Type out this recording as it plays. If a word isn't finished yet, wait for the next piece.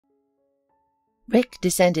Rick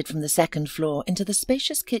descended from the second floor into the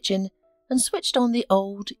spacious kitchen and switched on the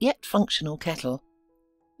old yet functional kettle.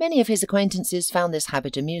 Many of his acquaintances found this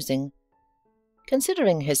habit amusing.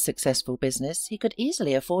 Considering his successful business, he could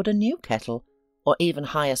easily afford a new kettle, or even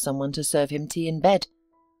hire someone to serve him tea in bed.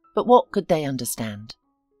 But what could they understand?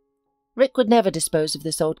 Rick would never dispose of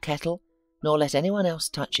this old kettle, nor let anyone else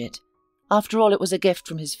touch it. After all, it was a gift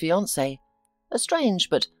from his fiancée, a strange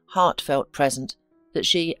but heartfelt present that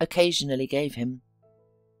she occasionally gave him.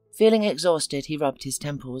 Feeling exhausted, he rubbed his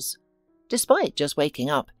temples. Despite just waking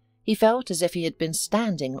up, he felt as if he had been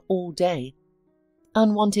standing all day.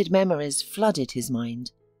 Unwanted memories flooded his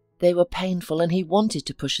mind. They were painful and he wanted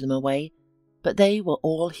to push them away, but they were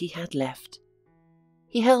all he had left.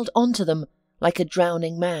 He held on to them like a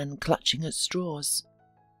drowning man clutching at straws.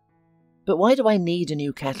 "But why do I need a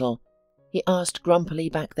new kettle?" he asked grumpily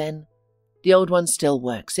back then. "The old one still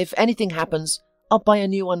works. If anything happens, I'll buy a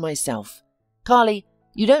new one myself. Carly,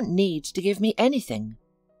 you don't need to give me anything."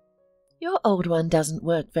 "Your old one doesn't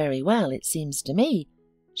work very well, it seems to me,"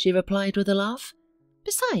 she replied with a laugh.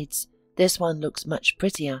 "Besides, this one looks much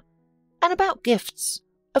prettier. And about gifts,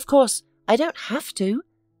 of course, I don't have to,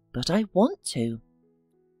 but I want to."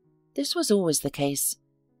 This was always the case.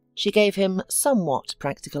 She gave him somewhat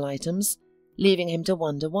practical items, leaving him to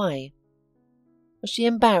wonder why. Was she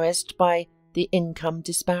embarrassed by the income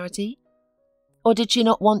disparity? Or did she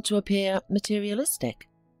not want to appear materialistic?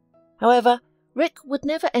 However, Rick would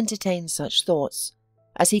never entertain such thoughts,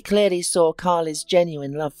 as he clearly saw Carly's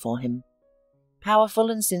genuine love for him. Powerful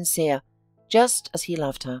and sincere, just as he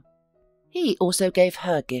loved her. He also gave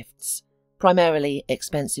her gifts, primarily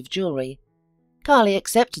expensive jewellery. Carly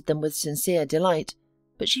accepted them with sincere delight,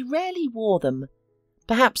 but she rarely wore them,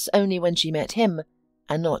 perhaps only when she met him,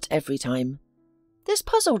 and not every time. This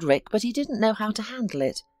puzzled Rick, but he didn't know how to handle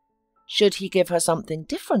it. Should he give her something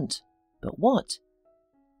different? But what?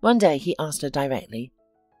 One day he asked her directly,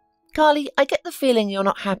 "Carly, I get the feeling you're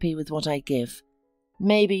not happy with what I give.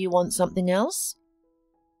 Maybe you want something else?"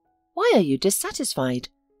 "Why are you dissatisfied?"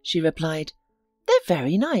 she replied. "They're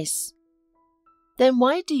very nice." "Then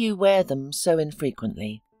why do you wear them so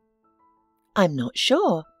infrequently?" "I'm not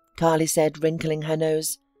sure," Carly said, wrinkling her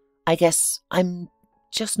nose. "I guess I'm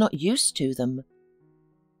just not used to them."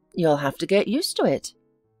 "You'll have to get used to it,"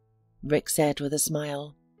 Rick said with a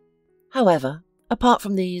smile. However, apart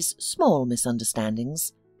from these small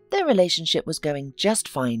misunderstandings, their relationship was going just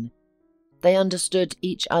fine. They understood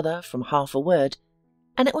each other from half a word,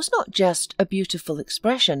 and it was not just a beautiful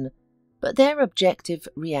expression, but their objective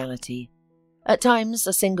reality. At times,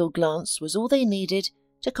 a single glance was all they needed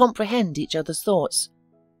to comprehend each other's thoughts.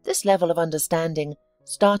 This level of understanding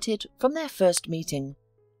started from their first meeting.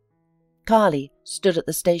 Carly stood at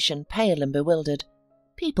the station, pale and bewildered.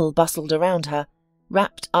 People bustled around her,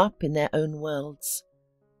 wrapped up in their own worlds.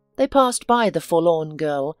 They passed by the forlorn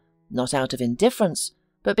girl, not out of indifference,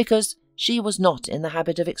 but because she was not in the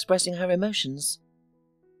habit of expressing her emotions.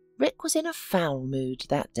 Rick was in a foul mood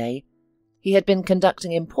that day. He had been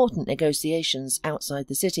conducting important negotiations outside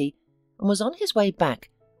the city and was on his way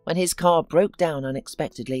back when his car broke down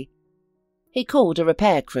unexpectedly. He called a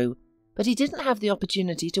repair crew, but he didn't have the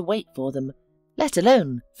opportunity to wait for them, let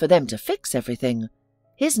alone for them to fix everything.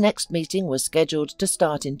 His next meeting was scheduled to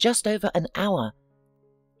start in just over an hour.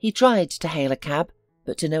 He tried to hail a cab,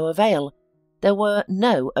 but to no avail. There were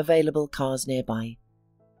no available cars nearby.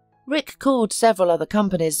 Rick called several other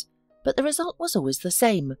companies, but the result was always the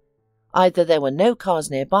same. Either there were no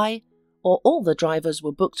cars nearby, or all the drivers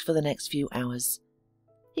were booked for the next few hours.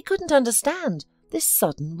 He couldn't understand this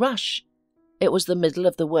sudden rush. It was the middle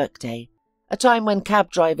of the workday, a time when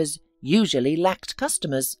cab drivers usually lacked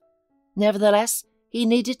customers. Nevertheless, he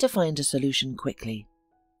needed to find a solution quickly.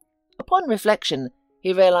 Upon reflection,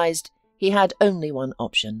 he realized he had only one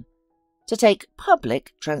option: to take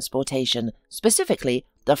public transportation, specifically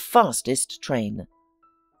the fastest train.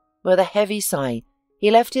 With a heavy sigh,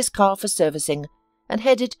 he left his car for servicing and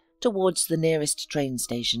headed towards the nearest train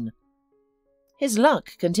station. His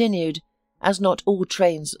luck continued, as not all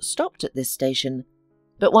trains stopped at this station,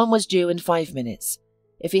 but one was due in 5 minutes.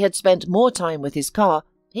 If he had spent more time with his car,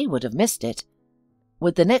 he would have missed it,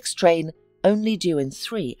 with the next train only due in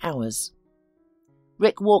 3 hours.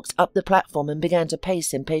 Rick walked up the platform and began to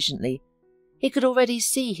pace impatiently. He could already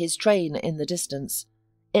see his train in the distance.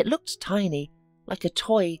 It looked tiny, like a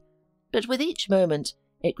toy, but with each moment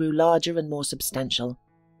it grew larger and more substantial.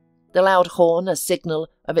 The loud horn, a signal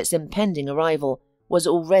of its impending arrival, was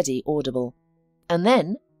already audible. And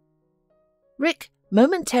then Rick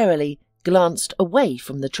momentarily glanced away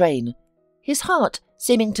from the train, his heart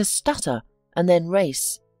seeming to stutter and then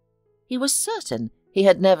race. He was certain He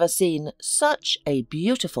had never seen such a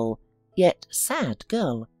beautiful, yet sad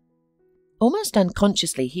girl. Almost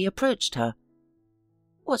unconsciously he approached her.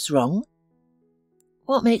 "What's wrong?"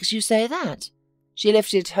 "What makes you say that?" She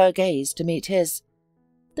lifted her gaze to meet his.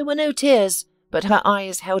 There were no tears, but her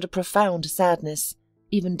eyes held a profound sadness,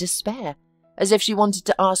 even despair, as if she wanted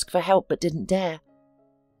to ask for help but didn't dare.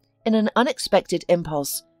 In an unexpected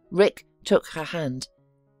impulse, Rick took her hand.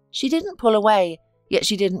 She didn't pull away, yet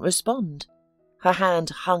she didn't respond. Her hand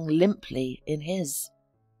hung limply in his.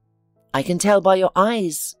 "I can tell by your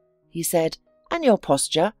eyes," he said, "and your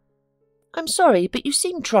posture. I'm sorry, but you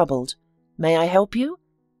seem troubled. May I help you?"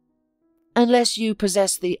 "Unless you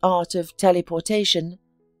possess the art of teleportation,"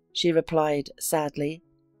 she replied sadly.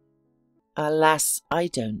 "Alas, I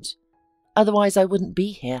don't. Otherwise I wouldn't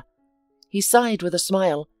be here." He sighed with a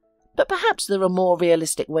smile. "But perhaps there are more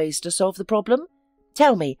realistic ways to solve the problem.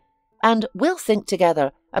 Tell me, and we'll think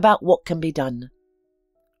together about what can be done."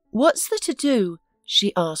 "What's there to do?"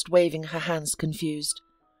 she asked, waving her hands confused.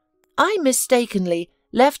 "I mistakenly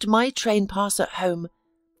left my train pass at home,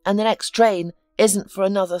 and the next train isn't for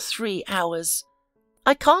another 3 hours.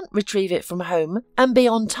 I can't retrieve it from home and be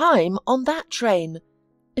on time on that train.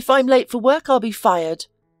 If I'm late for work, I'll be fired.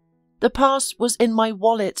 The pass was in my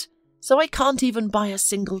wallet, so I can't even buy a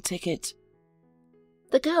single ticket."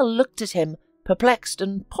 The girl looked at him, perplexed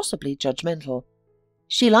and possibly judgmental.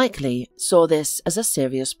 She likely saw this as a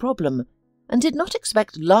serious problem, and did not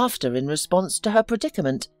expect laughter in response to her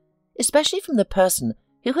predicament, especially from the person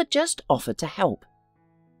who had just offered to help.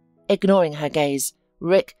 Ignoring her gaze,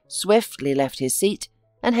 Rick swiftly left his seat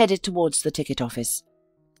and headed towards the ticket office.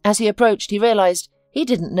 As he approached, he realized he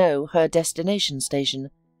didn't know her destination station.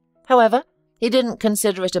 However, he didn't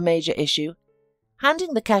consider it a major issue.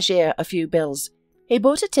 Handing the cashier a few bills, he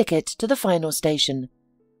bought a ticket to the final station.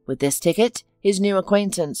 With this ticket, his new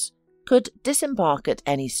acquaintance could disembark at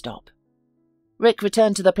any stop. Rick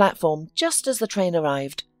returned to the platform just as the train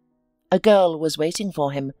arrived. A girl was waiting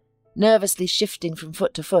for him, nervously shifting from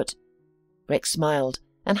foot to foot. Rick smiled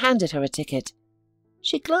and handed her a ticket.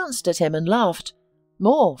 She glanced at him and laughed,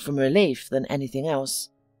 more from relief than anything else.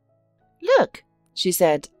 "Look," she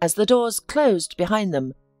said as the doors closed behind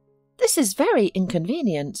them. "This is very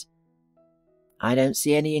inconvenient." "I don't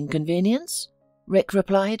see any inconvenience," Rick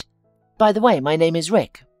replied. "By the way, my name is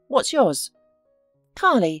Rick. What's yours?"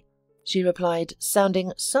 "Carly," she replied,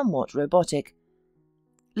 sounding somewhat robotic.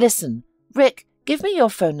 "Listen, Rick, give me your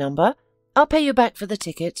phone number. I'll pay you back for the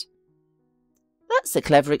ticket." "That's a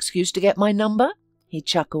clever excuse to get my number," he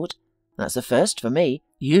chuckled. "That's a first for me.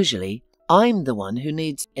 Usually, I'm the one who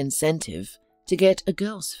needs incentive to get a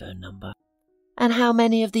girl's phone number." "And how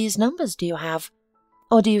many of these numbers do you have?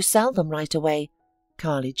 Or do you sell them right away?"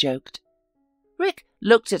 Carly joked. Rick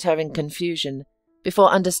looked at her in confusion, before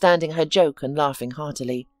understanding her joke and laughing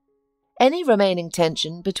heartily. Any remaining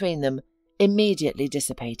tension between them immediately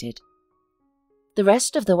dissipated. The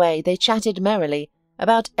rest of the way they chatted merrily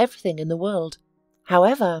about everything in the world.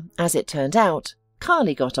 However, as it turned out,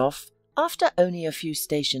 Carly got off after only a few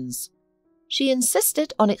stations. She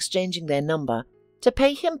insisted on exchanging their number to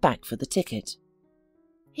pay him back for the ticket.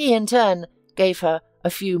 He, in turn, gave her a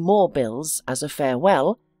few more bills as a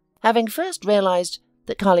farewell, having first realized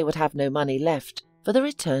that Carly would have no money left for the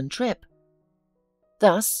return trip.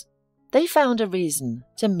 Thus, they found a reason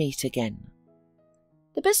to meet again.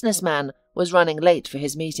 The businessman was running late for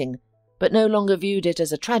his meeting, but no longer viewed it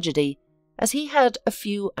as a tragedy, as he had a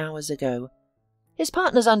few hours ago. His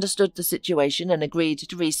partners understood the situation and agreed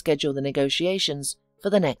to reschedule the negotiations for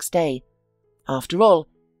the next day. After all,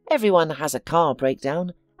 everyone has a car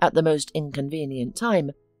breakdown at the most inconvenient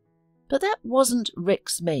time. But that wasn't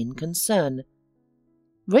Rick's main concern.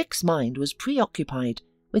 Rick's mind was preoccupied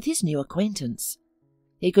with his new acquaintance.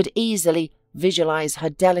 He could easily visualize her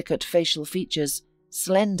delicate facial features,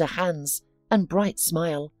 slender hands, and bright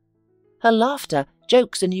smile. Her laughter,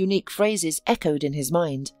 jokes, and unique phrases echoed in his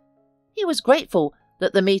mind. He was grateful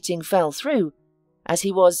that the meeting fell through, as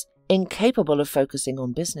he was incapable of focusing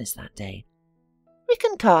on business that day. Rick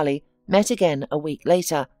and Carly met again a week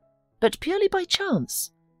later, but purely by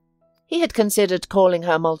chance. He had considered calling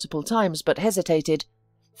her multiple times but hesitated,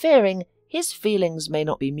 fearing his feelings may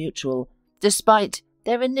not be mutual, despite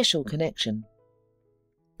their initial connection.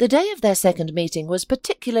 The day of their second meeting was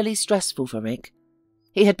particularly stressful for Rick.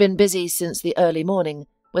 He had been busy since the early morning,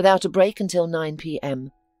 without a break until 9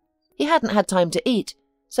 p.m. He hadn't had time to eat,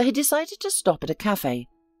 so he decided to stop at a cafe.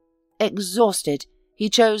 Exhausted, he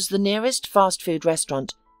chose the nearest fast food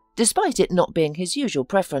restaurant, despite it not being his usual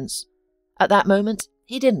preference. At that moment,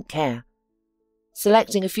 he didn't care.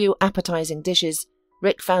 Selecting a few appetizing dishes,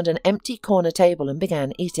 Rick found an empty corner table and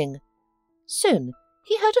began eating. Soon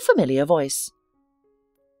he heard a familiar voice.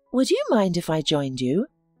 "Would you mind if I joined you?"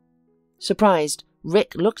 Surprised,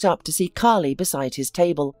 Rick looked up to see Carly beside his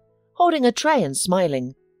table, holding a tray and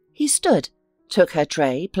smiling. He stood, took her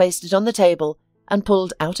tray, placed it on the table, and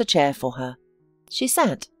pulled out a chair for her. She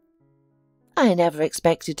sat. "I never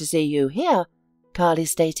expected to see you here," Carly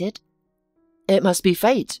stated. "It must be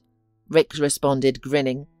fate," Rick responded,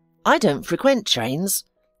 grinning. "I don't frequent trains,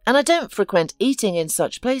 and I don't frequent eating in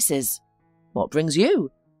such places. What brings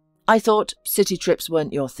you? I thought city trips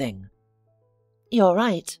weren't your thing." "You're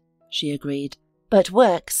right," she agreed, "but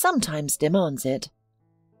work sometimes demands it."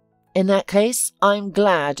 "In that case, I'm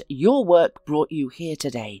glad your work brought you here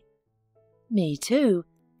today." "Me too,"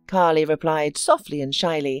 Carly replied softly and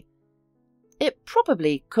shyly. It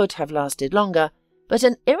probably could have lasted longer, but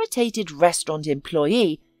an irritated restaurant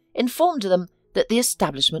employee informed them that the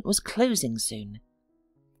establishment was closing soon.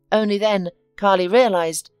 Only then Carly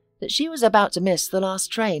realized that she was about to miss the last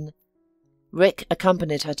train. Rick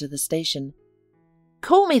accompanied her to the station.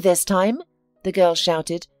 "Call me this time," the girl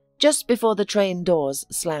shouted, just before the train doors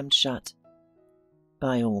slammed shut.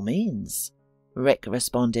 "By all means," Rick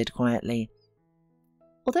responded quietly.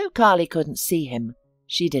 Although Carly couldn't see him,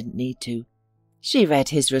 she didn't need to. She read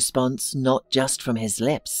his response not just from his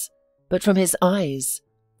lips, but from his eyes,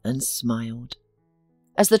 and smiled.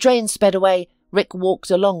 As the train sped away, Rick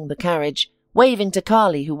walked along the carriage, waving to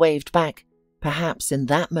Carly, who waved back. Perhaps in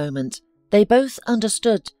that moment, they both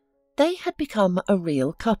understood they had become a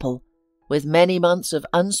real couple, with many months of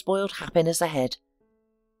unspoiled happiness ahead.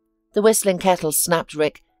 The whistling kettle snapped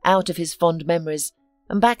Rick out of his fond memories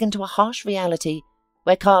and back into a harsh reality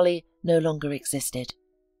where Carly no longer existed.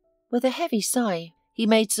 With a heavy sigh, he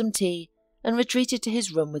made some tea and retreated to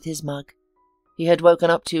his room with his mug. He had woken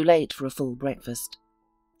up too late for a full breakfast.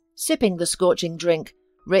 Sipping the scorching drink,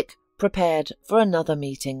 Rick prepared for another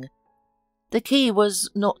meeting. The key was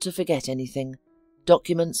not to forget anything.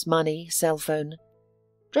 Documents, money, cell phone.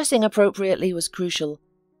 Dressing appropriately was crucial.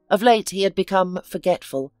 Of late he had become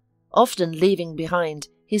forgetful, often leaving behind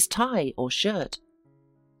his tie or shirt.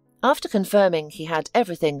 After confirming he had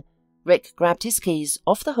everything, Rick grabbed his keys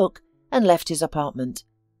off the hook and left his apartment.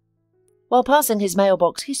 While passing his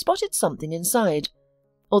mailbox, he spotted something inside.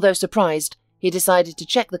 Although surprised, he decided to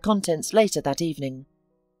check the contents later that evening.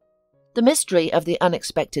 The mystery of the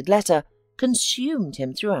unexpected letter consumed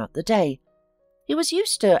him throughout the day. He was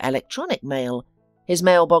used to electronic mail, his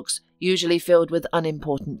mailbox usually filled with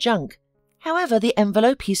unimportant junk. However, the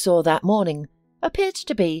envelope he saw that morning appeared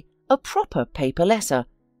to be a proper paper letter,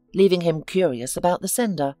 leaving him curious about the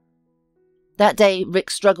sender. That day, Rick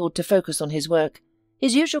struggled to focus on his work.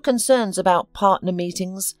 His usual concerns about partner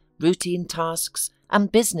meetings, routine tasks,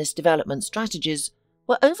 and business development strategies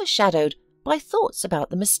were overshadowed by thoughts about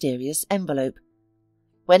the mysterious envelope.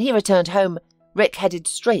 When he returned home, Rick headed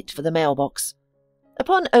straight for the mailbox.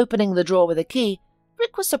 Upon opening the drawer with a key,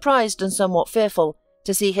 Rick was surprised and somewhat fearful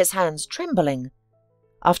to see his hands trembling.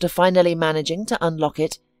 After finally managing to unlock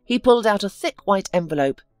it, he pulled out a thick white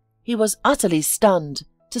envelope. He was utterly stunned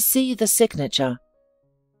to see the signature.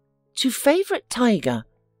 "To Favorite Tiger,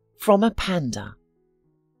 from a Panda."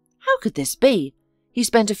 How could this be? He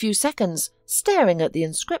spent a few seconds staring at the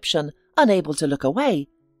inscription, unable to look away.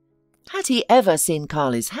 Had he ever seen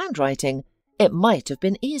Carly's handwriting, it might have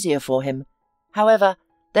been easier for him. However,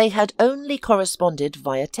 they had only corresponded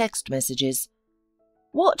via text messages.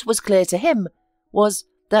 What was clear to him was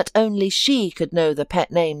that only she could know the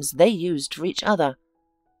pet names they used for each other.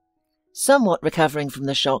 Somewhat recovering from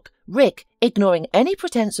the shock, Rick, ignoring any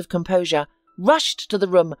pretense of composure, rushed to the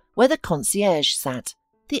room where the concierge sat.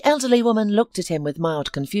 The elderly woman looked at him with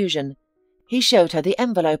mild confusion. He showed her the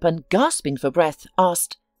envelope and, gasping for breath,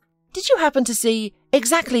 asked, "Did you happen to see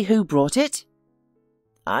exactly who brought it?"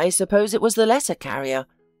 "I suppose it was the letter carrier,"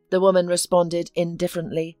 the woman responded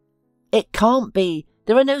indifferently. "It can't be.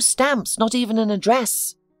 There are no stamps, not even an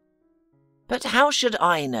address." "But how should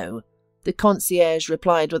I know?" the concierge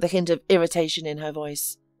replied with a hint of irritation in her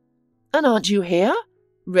voice. "And aren't you here?"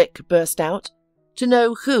 Rick burst out. "To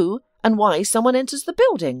know who and why someone enters the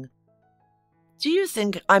building?" "Do you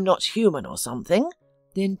think I'm not human or something?"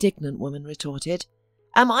 the indignant woman retorted.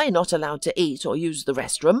 "Am I not allowed to eat or use the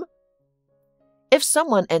restroom? If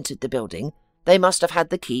someone entered the building, they must have had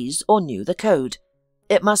the keys or knew the code.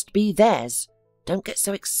 It must be theirs. Don't get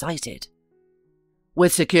so excited.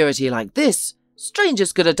 With security like this,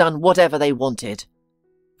 strangers could have done whatever they wanted."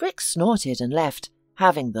 Rick snorted and left,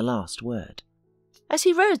 having the last word. As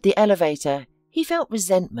he rode the elevator, he felt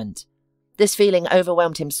resentment. This feeling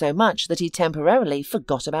overwhelmed him so much that he temporarily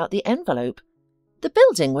forgot about the envelope. The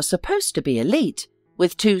building was supposed to be elite,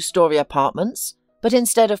 with 2-story apartments, but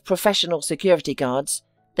instead of professional security guards,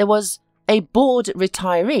 there was a bored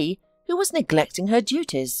retiree who was neglecting her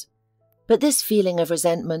duties. But this feeling of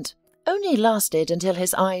resentment only lasted until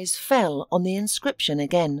his eyes fell on the inscription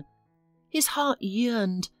again. His heart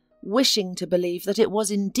yearned, wishing to believe that it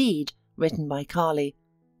was indeed written by Carly,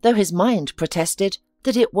 though his mind protested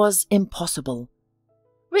that it was impossible.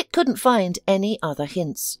 Rick couldn't find any other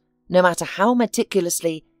hints, no matter how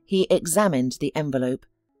meticulously he examined the envelope.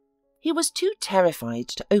 He was too terrified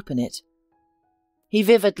to open it. He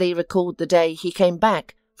vividly recalled the day he came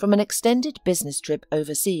back from an extended business trip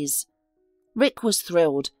overseas. Rick was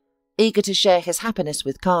thrilled, eager to share his happiness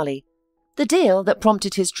with Carly. The deal that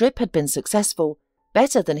prompted his trip had been successful,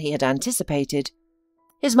 better than he had anticipated.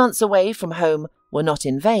 His months away from home were not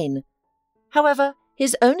in vain. However,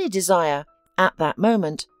 his only desire, at that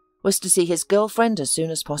moment, was to see his girlfriend as soon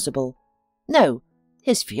as possible. No,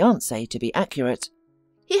 his fiancée, to be accurate.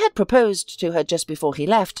 He had proposed to her just before he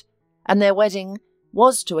left, and their wedding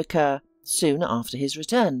was to occur soon after his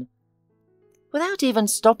return. Without even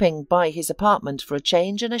stopping by his apartment for a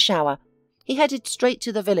change and a shower, he headed straight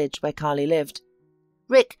to the village where Carly lived.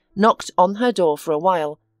 Rick knocked on her door for a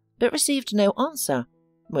while, but received no answer,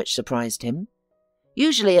 which surprised him.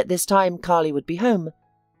 Usually at this time Carly would be home.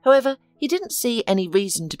 However, he didn't see any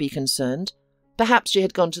reason to be concerned. Perhaps she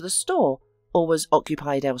had gone to the store or was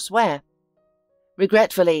occupied elsewhere.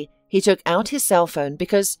 Regretfully, he took out his cell phone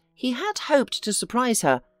because he had hoped to surprise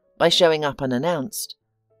her by showing up unannounced.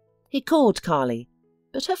 He called Carly,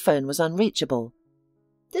 but her phone was unreachable.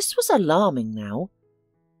 This was alarming now.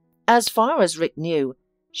 As far as Rick knew,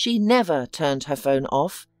 she never turned her phone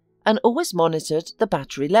off and always monitored the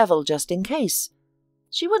battery level just in case.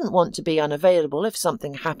 She wouldn't want to be unavailable if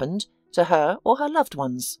something happened to her or her loved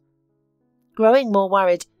ones. Growing more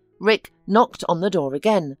worried, Rick knocked on the door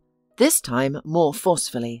again, this time more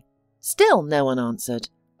forcefully. Still no one answered,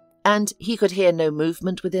 and he could hear no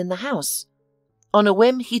movement within the house. On a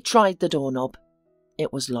whim, he tried the doorknob.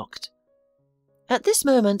 It was locked. At this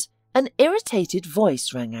moment, an irritated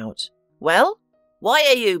voice rang out. "Well, why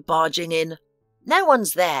are you barging in? No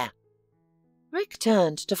one's there." Rick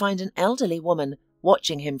turned to find an elderly woman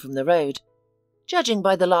watching him from the road. Judging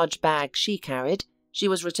by the large bag she carried, she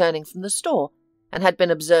was returning from the store and had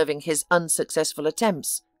been observing his unsuccessful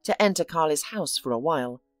attempts to enter Carly's house for a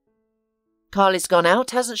while. "Carly's gone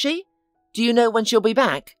out, hasn't she? Do you know when she'll be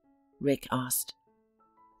back?" Rick asked.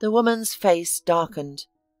 The woman's face darkened.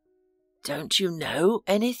 "Don't you know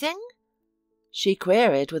anything?" she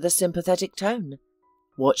queried with a sympathetic tone.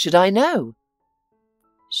 "What should I know?"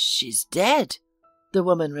 "She's dead," the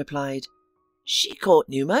woman replied. "She caught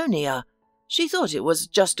pneumonia. She thought it was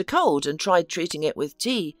just a cold and tried treating it with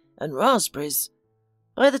tea and raspberries.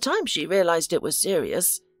 By the time she realized it was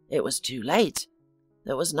serious, it was too late.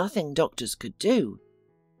 There was nothing doctors could do."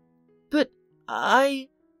 "But I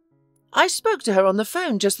spoke to her on the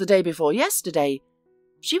phone just the day before yesterday.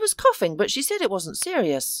 She was coughing, but she said it wasn't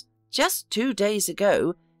serious. Just 2 days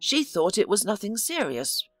ago, she thought it was nothing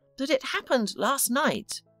serious, but it happened last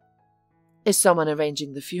night." "Is someone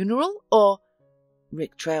arranging the funeral, or—"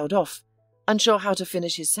 Rick trailed off, unsure how to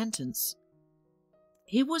finish his sentence.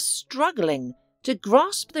 He was struggling to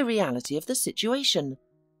grasp the reality of the situation.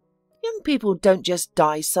 Young people don't just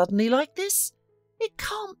die suddenly like this. It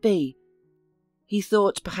can't be. He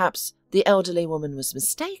thought perhaps the elderly woman was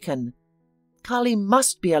mistaken. Carly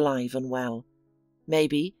must be alive and well.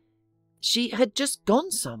 Maybe she had just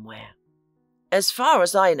gone somewhere. "As far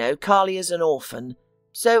as I know, Carly is an orphan,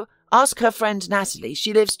 so ask her friend Natalie.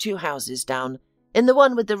 She lives 2 houses down, in the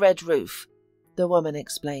one with the red roof," the woman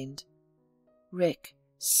explained. Rick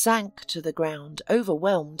sank to the ground,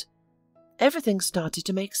 overwhelmed. Everything started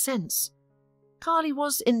to make sense. Carly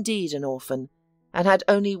was indeed an orphan, and had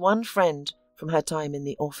only one friend from her time in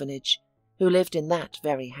the orphanage, who lived in that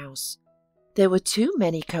very house. There were too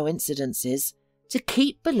many coincidences to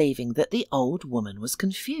keep believing that the old woman was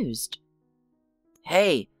confused.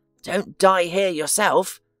 "Hey, don't die here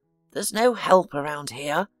yourself. There's no help around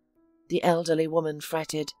here," the elderly woman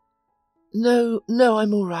fretted. No,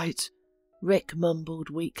 I'm all right," Rick mumbled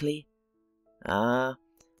weakly. "Ah,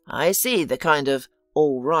 I see the kind of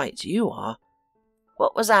all right you are.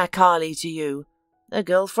 What was our Carly to you? A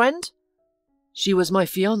girlfriend?" "She was my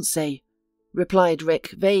fiancée," replied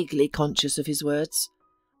Rick, vaguely conscious of his words.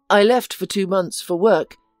 "I left for 2 months for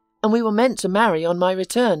work, and we were meant to marry on my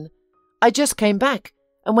return. I just came back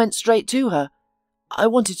and went straight to her. I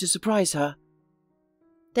wanted to surprise her."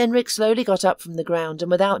 Then Rick slowly got up from the ground, and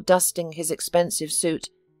without dusting his expensive suit,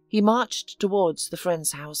 he marched towards the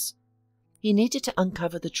friend's house. He needed to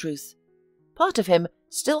uncover the truth. Part of him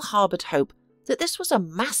still harboured hope that this was a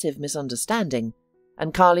massive misunderstanding,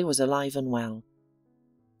 and Carly was alive and well.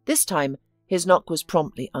 This time, his knock was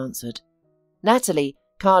promptly answered. Natalie,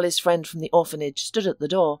 Carly's friend from the orphanage, stood at the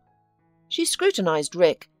door. She scrutinized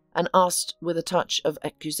Rick and asked with a touch of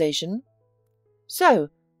accusation, "So,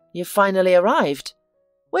 you've finally arrived.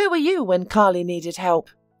 Where were you when Carly needed help?"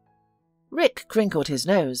 Rick crinkled his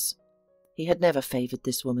nose. He had never favoured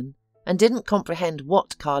this woman, and didn't comprehend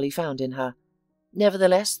what Carly found in her.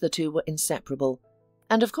 Nevertheless, the two were inseparable,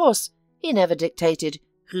 and of course, he never dictated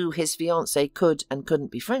who his fiancée could and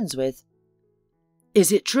couldn't be friends with.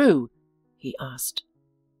 "Is it true?" he asked.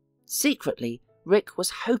 Secretly, Rick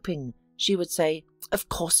was hoping she would say, "Of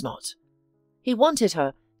course not." He wanted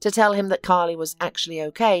her to tell him that Carly was actually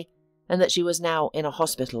okay, and that she was now in a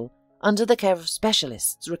hospital under the care of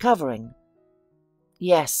specialists recovering.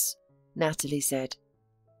 "Yes," Natalie said.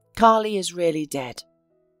 "Carly is really dead."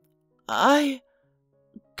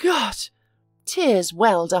 God! Tears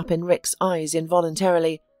welled up in Rick's eyes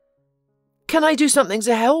involuntarily. "Can I do something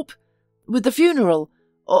to help? With the funeral?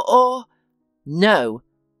 Or... "No,"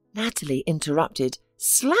 Natalie interrupted,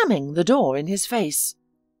 slamming the door in his face.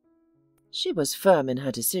 She was firm in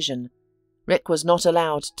her decision. Rick was not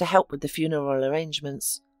allowed to help with the funeral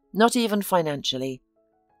arrangements, not even financially.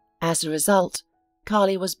 As a result,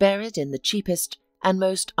 Carly was buried in the cheapest and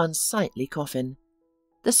most unsightly coffin.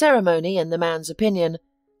 The ceremony, in the man's opinion,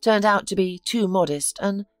 turned out to be too modest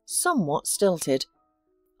and somewhat stilted,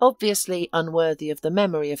 obviously unworthy of the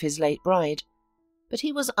memory of his late bride, but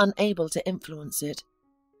he was unable to influence it.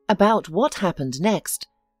 About what happened next,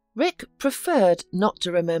 Rick preferred not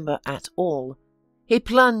to remember at all. He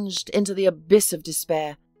plunged into the abyss of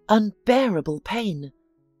despair, unbearable pain,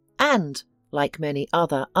 and, like many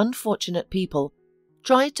other unfortunate people,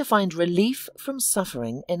 tried to find relief from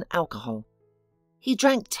suffering in alcohol. He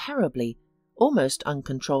drank terribly, almost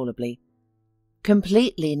uncontrollably,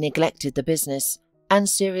 completely neglected the business, and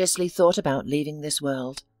seriously thought about leaving this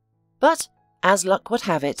world. But, as luck would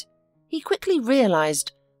have it, he quickly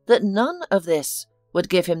realized that none of this would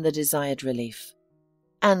give him the desired relief,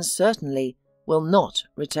 and certainly will not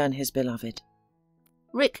return his beloved.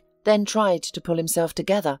 Rick then tried to pull himself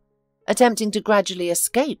together, attempting to gradually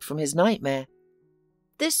escape from his nightmare.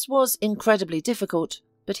 This was incredibly difficult,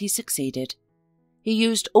 but he succeeded. He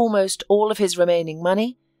used almost all of his remaining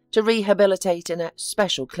money to rehabilitate in a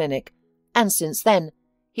special clinic, and since then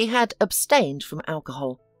he had abstained from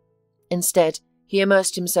alcohol. Instead, he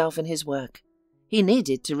immersed himself in his work. He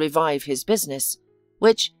needed to revive his business,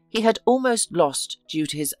 which he had almost lost due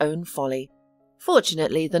to his own folly.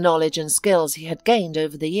 Fortunately, the knowledge and skills he had gained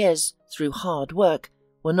over the years through hard work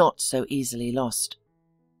were not so easily lost.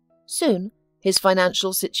 Soon, his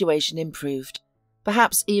financial situation improved,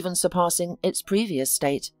 perhaps even surpassing its previous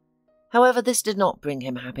state. However, this did not bring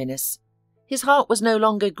him happiness. His heart was no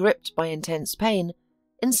longer gripped by intense pain.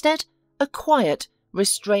 Instead, a quiet,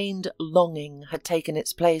 restrained longing had taken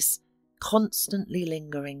its place, constantly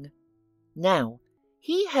lingering. Now,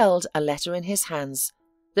 he held a letter in his hands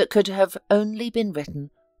that could have only been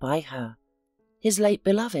written by her, his late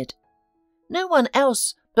beloved. No one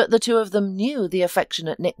else but the two of them knew the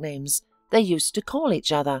affectionate nicknames they used to call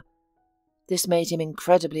each other. This made him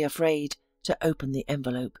incredibly afraid to open the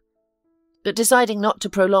envelope. But deciding not to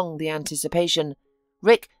prolong the anticipation,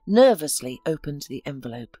 Rick nervously opened the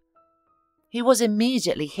envelope. He was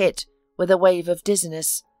immediately hit with a wave of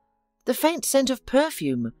dizziness. The faint scent of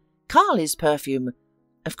perfume, Carly's perfume.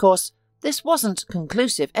 Of course, this wasn't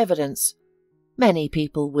conclusive evidence. Many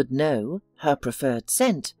people would know her preferred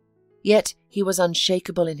scent. Yet he was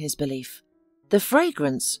unshakable in his belief. The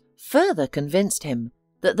fragrance further convinced him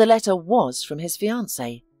that the letter was from his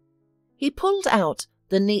fiancée. He pulled out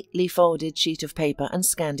the neatly folded sheet of paper and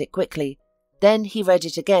scanned it quickly. Then he read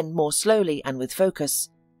it again, more slowly and with focus.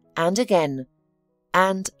 And again.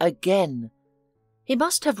 And again. He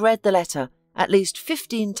must have read the letter at least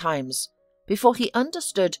 15 times before he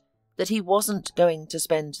understood that he wasn't going to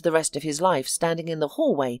spend the rest of his life standing in the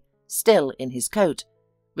hallway, still in his coat,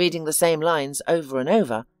 reading the same lines over and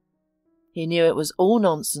over. He knew it was all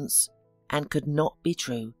nonsense and could not be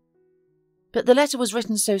true. But the letter was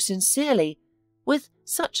written so sincerely, with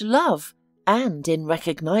such love, and in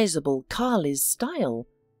recognizable Carly's style,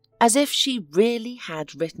 as if she really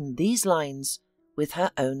had written these lines with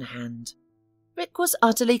her own hand. Rick was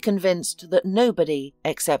utterly convinced that nobody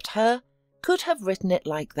except her could have written it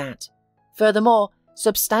like that. Furthermore,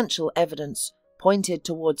 substantial evidence pointed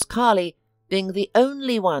towards Carly being the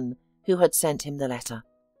only one who had sent him the letter.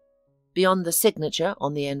 Beyond the signature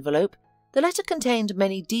on the envelope, the letter contained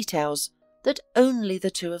many details that only the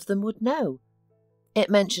two of them would know. It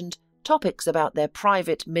mentioned topics about their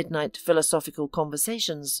private midnight philosophical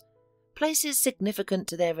conversations, places significant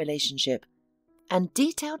to their relationship, and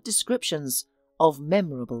detailed descriptions of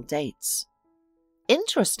memorable dates.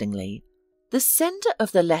 Interestingly, the sender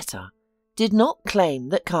of the letter did not claim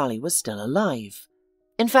that Carly was still alive.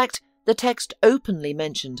 In fact, the text openly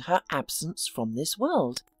mentioned her absence from this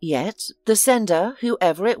world. Yet, the sender,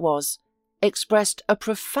 whoever it was, expressed a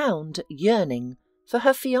profound yearning for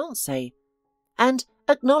her fiancé and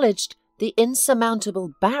acknowledged the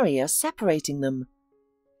insurmountable barrier separating them.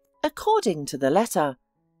 According to the letter,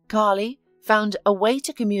 Carly found a way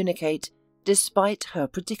to communicate despite her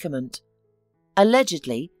predicament.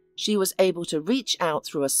 Allegedly, she was able to reach out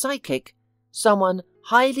through a psychic, someone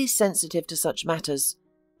highly sensitive to such matters,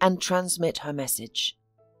 and transmit her message.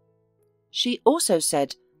 She also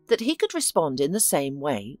said that he could respond in the same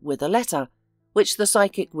way with a letter, which the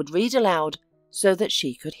psychic would read aloud so that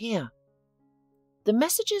she could hear. The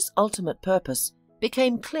message's ultimate purpose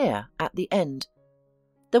became clear at the end.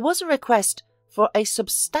 There was a request for a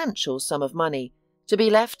substantial sum of money to be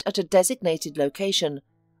left at a designated location,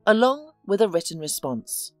 along with a written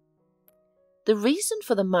response. The reason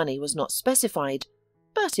for the money was not specified,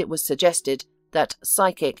 but it was suggested that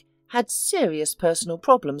Psychic had serious personal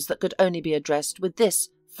problems that could only be addressed with this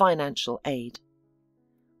financial aid.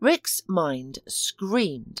 Rick's mind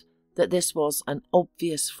screamed that this was an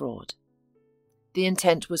obvious fraud. The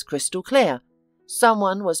intent was crystal clear.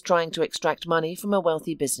 Someone was trying to extract money from a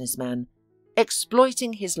wealthy businessman,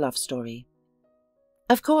 exploiting his love story.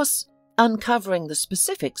 Of course, uncovering the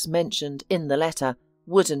specifics mentioned in the letter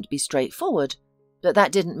wouldn't be straightforward, but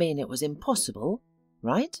that didn't mean it was impossible,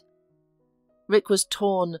 right? Rick was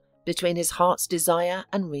torn between his heart's desire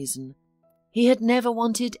and reason. He had never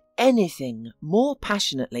wanted anything more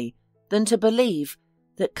passionately than to believe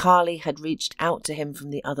that Carly had reached out to him from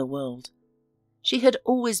the other world. She had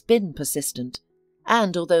always been persistent,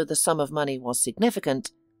 and although the sum of money was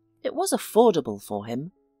significant, it was affordable for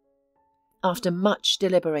him. After much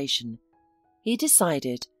deliberation, he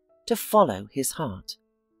decided to follow his heart.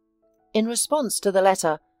 In response to the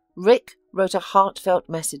letter, Rick wrote a heartfelt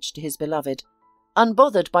message to his beloved,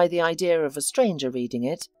 unbothered by the idea of a stranger reading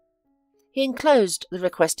it. He enclosed the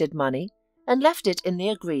requested money and left it in the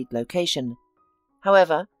agreed location.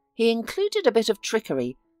 However, he included a bit of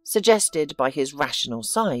trickery suggested by his rational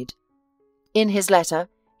side. In his letter,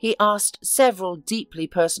 he asked several deeply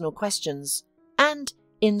personal questions, and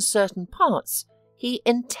in certain parts, he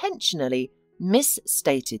intentionally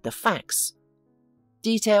misstated the facts.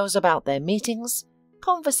 Details about their meetings,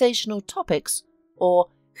 conversational topics, or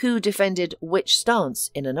who defended which stance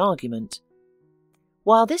in an argument.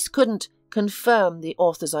 While this couldn't confirm the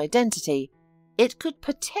author's identity, it could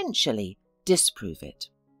potentially disprove it.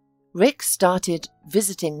 Rick started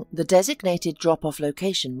visiting the designated drop-off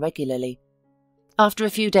location regularly. After a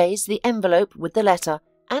few days, the envelope with the letter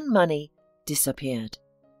and money disappeared.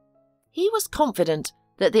 He was confident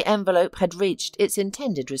that the envelope had reached its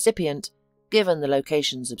intended recipient, given the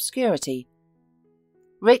location's obscurity.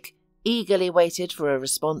 Rick eagerly waited for a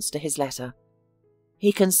response to his letter.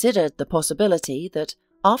 He considered the possibility that,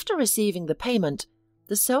 after receiving the payment,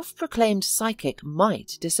 the self-proclaimed psychic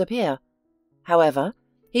might disappear. However,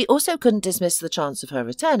 he also couldn't dismiss the chance of her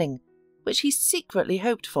returning, which he secretly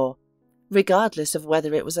hoped for. Regardless of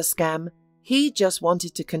whether it was a scam, he just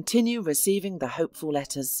wanted to continue receiving the hopeful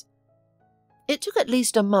letters. It took at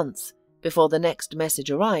least a month before the next message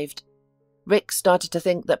arrived. Rick started to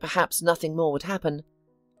think that perhaps nothing more would happen.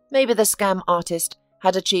 Maybe the scam artist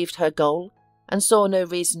had achieved her goal and saw no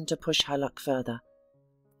reason to push her luck further.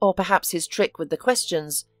 Or perhaps his trick with the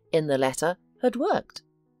questions in the letter had worked.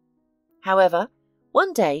 However,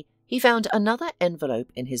 one day he found another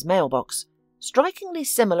envelope in his mailbox, strikingly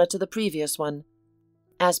similar to the previous one.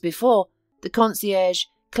 As before, the concierge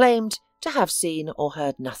claimed to have seen or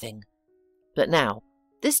heard nothing. But now,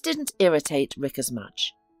 this didn't irritate Rick as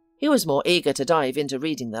much. He was more eager to dive into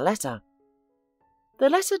reading the letter. The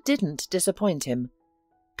letter didn't disappoint him.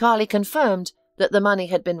 Carly confirmed that the money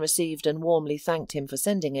had been received and warmly thanked him for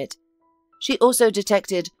sending it. She also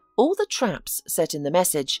detected all the traps set in the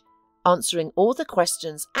message, answering all the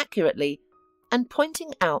questions accurately and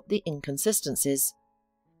pointing out the inconsistencies.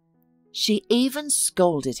 She even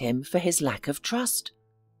scolded him for his lack of trust.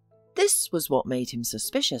 This was what made him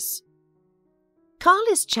suspicious.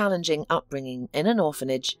 Carly's challenging upbringing in an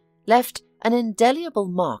orphanage left an indelible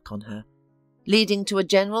mark on her, leading to a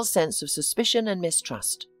general sense of suspicion and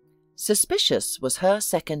mistrust. Suspicious was her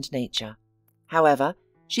second nature. However,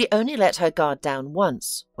 she only let her guard down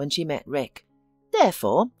once when she met Rick.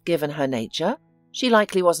 Therefore, given her nature, she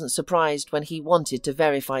likely wasn't surprised when he wanted to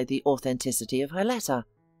verify the authenticity of her letter.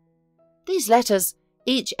 These letters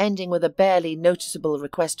each ending with a barely noticeable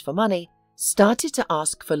request for money, started to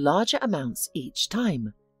ask for larger amounts each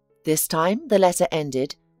time. This time the letter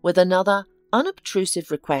ended with another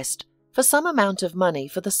unobtrusive request for some amount of money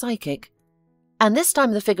for the psychic, and this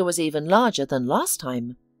time the figure was even larger than last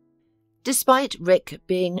time. Despite Rick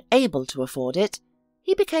being able to afford it,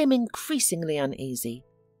 he became increasingly uneasy.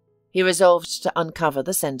 He resolved to uncover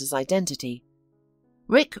the sender's identity.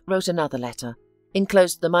 Rick wrote another letter,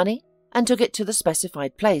 enclosed the money, and took it to the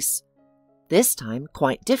specified place. This time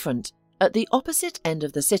quite different, at the opposite end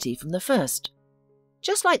of the city from the first.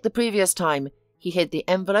 Just like the previous time, he hid the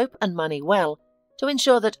envelope and money well to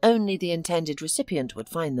ensure that only the intended recipient would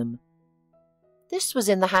find them. This was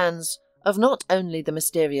in the hands of not only the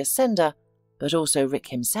mysterious sender, but also Rick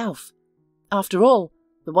himself. After all,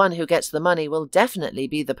 the one who gets the money will definitely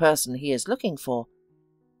be the person he is looking for.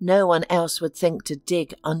 No one else would think to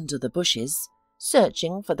dig under the bushes,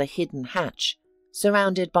 searching for the hidden hatch,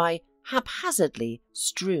 surrounded by haphazardly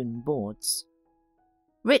strewn boards.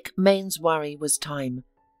 Rick Main's worry was time.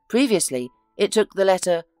 Previously, it took the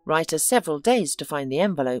letter writer several days to find the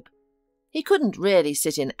envelope. He couldn't really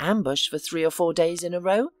sit in ambush for 3 or 4 days in a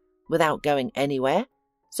row without going anywhere,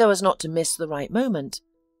 so as not to miss the right moment.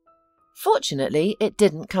 Fortunately, it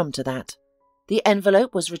didn't come to that. The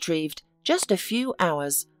envelope was retrieved just a few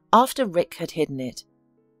hours after Rick had hidden it.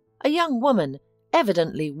 A young woman,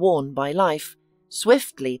 evidently worn by life,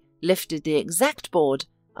 swiftly lifted the exact board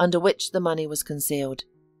under which the money was concealed.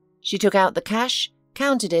 She took out the cash,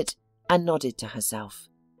 counted it, and nodded to herself.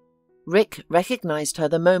 Rick recognized her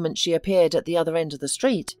the moment she appeared at the other end of the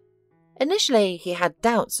street. Initially, he had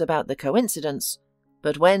doubts about the coincidence,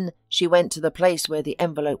 but when she went to the place where the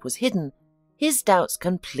envelope was hidden, his doubts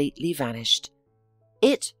completely vanished.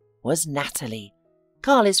 It was Natalie,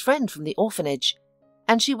 Carly's friend from the orphanage,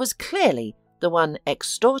 and she was clearly the one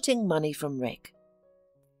extorting money from Rick.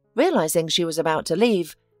 Realizing she was about to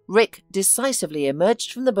leave, Rick decisively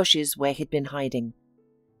emerged from the bushes where he'd been hiding.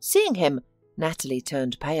 Seeing him, Natalie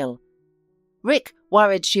turned pale. Rick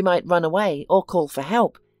worried she might run away or call for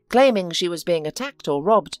help, claiming she was being attacked or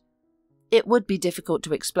robbed. It would be difficult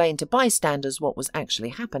to explain to bystanders what was actually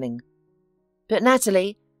happening. But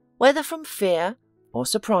Natalie, whether from fear or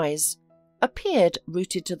surprise, appeared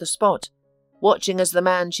rooted to the spot, watching as the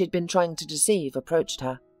man she'd been trying to deceive approached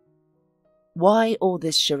her. "Why all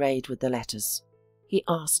this charade with the letters?" he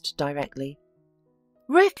asked directly.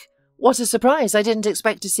 "Rick, what a surprise! I didn't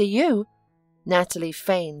expect to see you." Natalie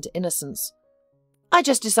feigned innocence. "I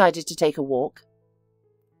just decided to take a walk."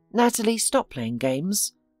 "Natalie, stop playing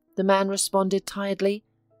games," the man responded tiredly.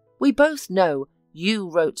 "We both know you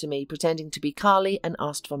wrote to me pretending to be Carly and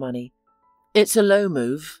asked for money. It's a low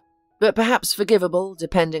move, but perhaps forgivable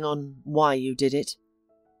depending on why you did it."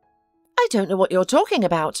 "I don't know what you're talking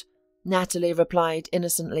about," Natalie replied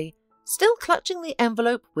innocently, still clutching the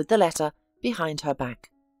envelope with the letter behind her back.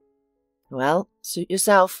 "Well, suit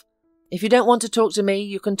yourself. If you don't want to talk to me,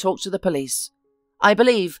 you can talk to the police. I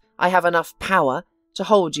believe I have enough power to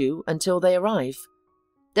hold you until they arrive.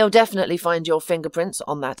 They'll definitely find your fingerprints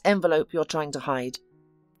on that envelope you're trying to hide,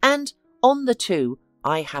 and on the 2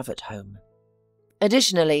 I have at home.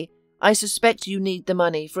 Additionally, I suspect you need the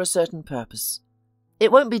money for a certain purpose.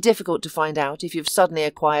 It won't be difficult to find out if you've suddenly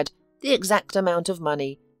acquired the exact amount of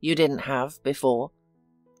money you didn't have before.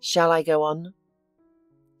 Shall I go on?"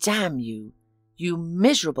 "Damn you, you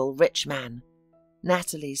miserable rich man!"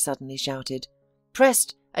 Natalie suddenly shouted,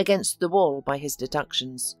 pressed against the wall by his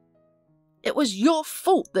deductions. "It was your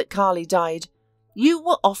fault that Carly died. You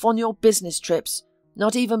were off on your business trips,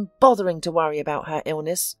 not even bothering to worry about her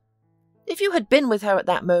illness. If you had been with her at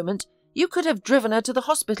that moment, you could have driven her to the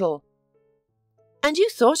hospital. And you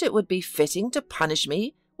thought it would be fitting to punish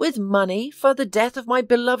me with money for the death of my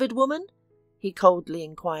beloved woman?" he coldly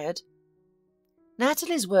inquired.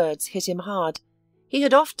 Natalie's words hit him hard. He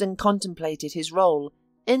had often contemplated his role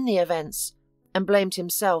in the events and blamed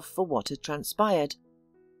himself for what had transpired.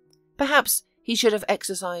 Perhaps he should have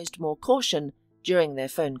exercised more caution during their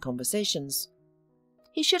phone conversations.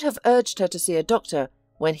 He should have urged her to see a doctor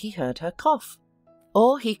when he heard her cough.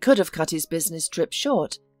 Or he could have cut his business trip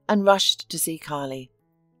short and rushed to see Carly.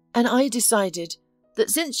 "And I decided that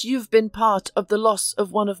since you've been part of the loss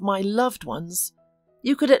of one of my loved ones,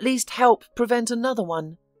 you could at least help prevent another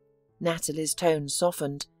one." Natalie's tone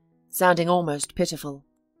softened, sounding almost pitiful.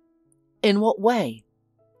 "In what way?"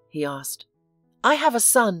 he asked. "I have a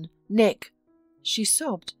son, Nick," she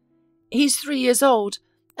sobbed. "He's 3 years old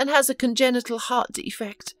and has a congenital heart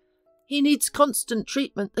defect. He needs constant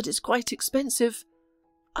treatment that is quite expensive.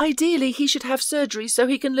 Ideally, he should have surgery so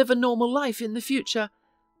he can live a normal life in the future.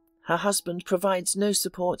 Her husband provides no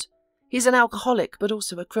support. He's an alcoholic, but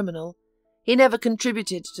also a criminal. He never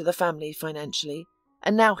contributed to the family financially,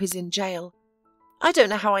 and now he's in jail. I don't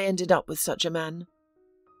know how I ended up with such a man.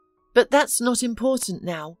 But that's not important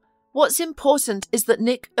now. What's important is that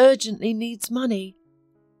Nick urgently needs money.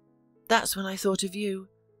 That's when I thought of you.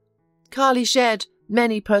 Carly shared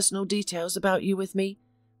many personal details about you with me.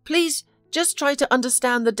 Please just try to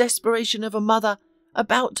understand the desperation of a mother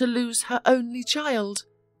about to lose her only child.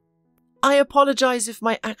 I apologize if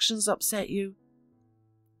my actions upset you.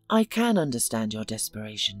 I can understand your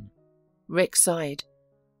desperation. Rick sighed.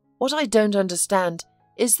 What I don't understand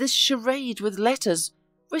is this charade with letters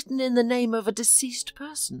written in the name of a deceased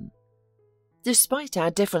person. Despite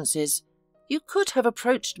our differences, you could have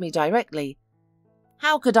approached me directly.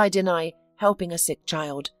 How could I deny helping a sick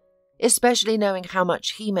child, especially knowing how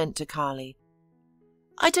much he meant to Carly?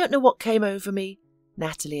 I don't know what came over me,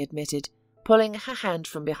 Natalie admitted, pulling her hand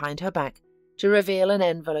from behind her back to reveal an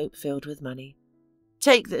envelope filled with money.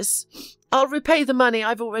 Take this. I'll repay the money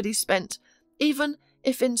I've already spent, even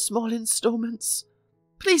if in small installments.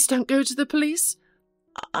 Please don't go to the police.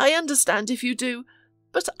 I understand if you do,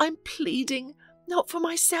 but I'm pleading, not for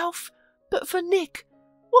myself, but for Nick.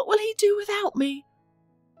 What will he do without me?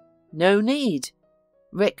 No need.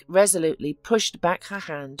 Rick resolutely pushed back her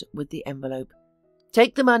hand with the envelope.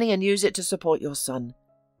 Take the money and use it to support your son.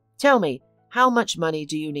 Tell me, how much money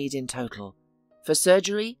do you need in total? For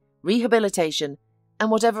surgery, rehabilitation, and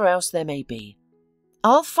whatever else there may be.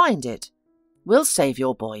 I'll find it. We'll save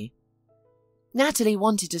your boy. Natalie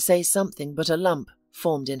wanted to say something, but a lump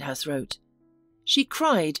formed in her throat. She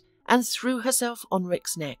cried and threw herself on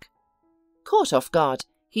Rick's neck. Caught off guard,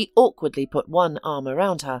 he awkwardly put one arm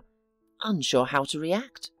around her, unsure how to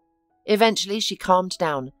react. Eventually she calmed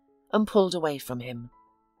down and pulled away from him.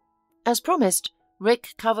 As promised,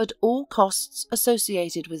 Rick covered all costs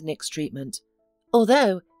associated with Nick's treatment.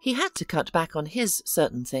 Although he had to cut back on his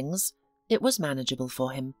certain things, it was manageable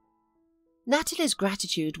for him. Natalie's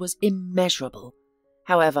gratitude was immeasurable.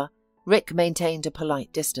 However, Rick maintained a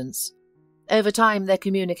polite distance. Over time, their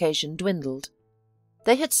communication dwindled.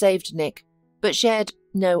 They had saved Nick, but shared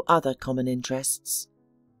no other common interests.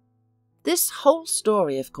 This whole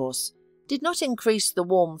story, of course, did not increase the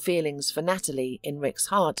warm feelings for Natalie in Rick's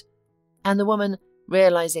heart, and the woman,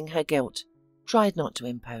 realizing her guilt, tried not to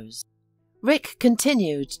impose. Rick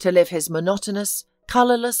continued to live his monotonous,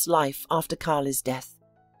 colourless life after Carly's death.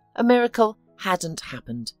 A miracle hadn't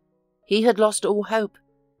happened. He had lost all hope.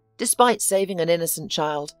 Despite saving an innocent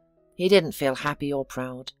child, he didn't feel happy or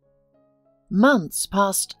proud. Months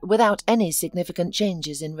passed without any significant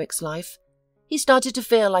changes in Rick's life. He started to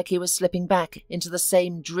feel like he was slipping back into the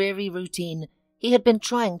same dreary routine he had been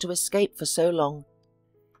trying to escape for so long.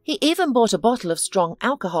 He even bought a bottle of strong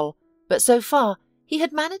alcohol, but so far he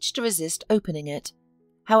had managed to resist opening it.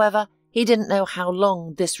 However, he didn't know how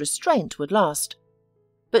long this restraint would last.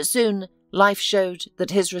 But soon, life showed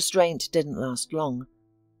that his restraint didn't last long.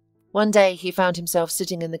 One day he found himself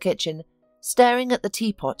sitting in the kitchen, staring at the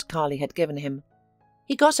teapot Carly had given him.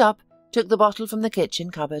 He got up, took the bottle from the kitchen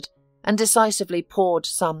cupboard, and decisively poured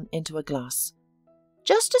some into a glass.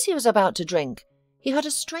 Just as he was about to drink, he heard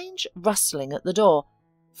a strange rustling at the door,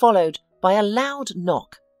 followed by a loud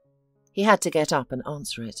knock. He had to get up and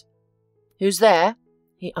answer it. "Who's there?"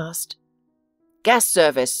 he asked. "Gas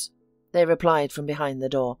service," they replied from behind the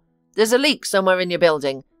door. "There's a leak somewhere in your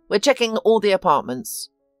building. We're checking all the apartments."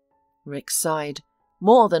 Rick sighed.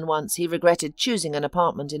 More than once he regretted choosing an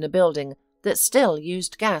apartment in a building that still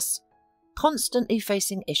used gas, constantly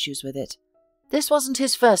facing issues with it. This wasn't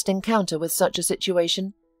his first encounter with such a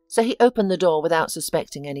situation, so he opened the door without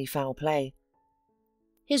suspecting any foul play.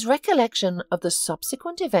 His recollection of the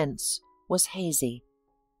subsequent events was hazy.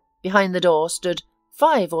 Behind the door stood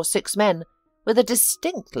 5 or 6 men with a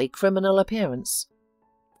distinctly criminal appearance.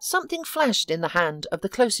 Something flashed in the hand of the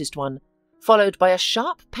closest one, followed by a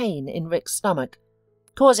sharp pain in Rick's stomach,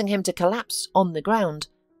 causing him to collapse on the ground,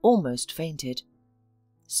 almost fainted.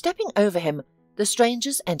 Stepping over him, the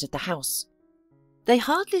strangers entered the house. They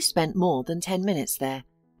hardly spent more than 10 minutes there,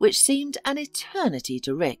 which seemed an eternity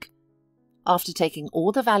to Rick. After taking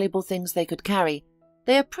all the valuable things they could carry,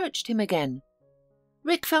 they approached him again.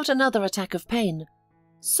 Rick felt another attack of pain.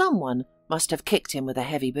 Someone must have kicked him with a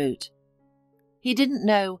heavy boot. He didn't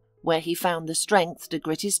know where he found the strength to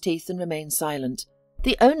grit his teeth and remain silent.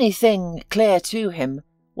 The only thing clear to him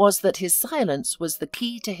was that his silence was the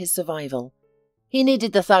key to his survival. He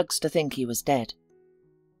needed the thugs to think he was dead.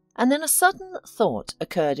 And then a sudden thought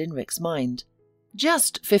occurred in Rick's mind.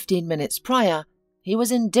 Just 15 minutes prior, he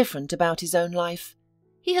was indifferent about his own life.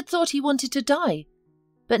 He had thought he wanted to die.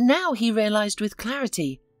 But now he realized with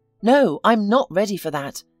clarity, no, I'm not ready for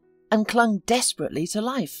that. and clung desperately to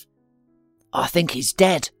life. "I think he's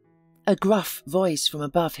dead," a gruff voice from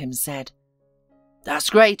above him said. "That's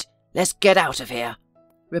great. Let's get out of here,"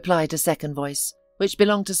 replied a second voice, which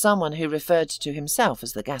belonged to someone who referred to himself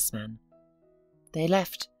as the gas man. They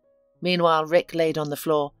left. Meanwhile, Rick laid on the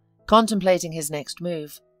floor, contemplating his next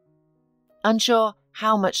move. Unsure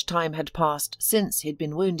how much time had passed since he'd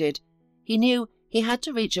been wounded, he knew he had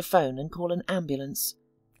to reach a phone and call an ambulance.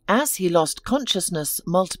 As he lost consciousness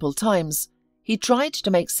multiple times, he tried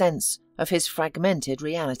to make sense of his fragmented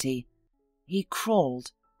reality. He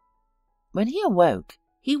crawled. When he awoke,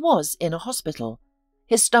 he was in a hospital.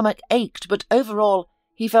 His stomach ached, but overall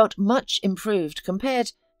he felt much improved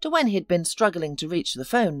compared to when he'd been struggling to reach the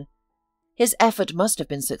phone. His effort must have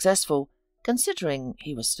been successful, considering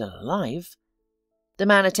he was still alive. The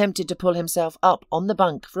man attempted to pull himself up on the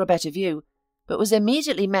bunk for a better view, but was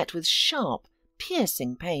immediately met with sharp,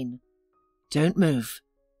 piercing pain. "Don't move,"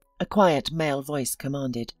 a quiet male voice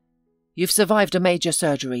commanded. "You've survived a major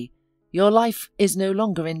surgery. Your life is no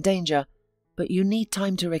longer in danger, but you need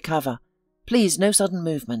time to recover. Please, no sudden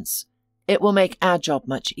movements. It will make our job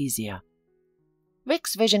much easier."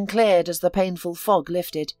 Rick's vision cleared as the painful fog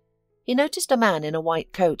lifted. He noticed a man in a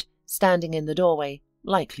white coat standing in the doorway,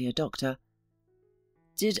 likely a doctor.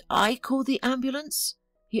 "Did I call the ambulance?"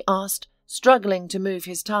 he asked, struggling to move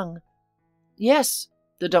his tongue. "Yes,"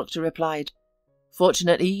 the doctor replied.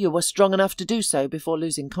 "Fortunately, you were strong enough to do so before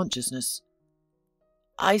losing consciousness."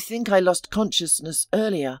 "I think I lost consciousness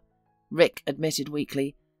earlier," Rick admitted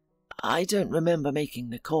weakly. "I don't remember making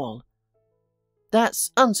the call."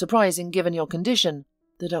 "That's unsurprising given your condition,"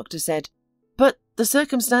 the doctor said. "But the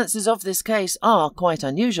circumstances of this case are quite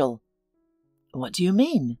unusual." "What do you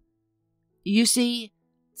mean?" "You see,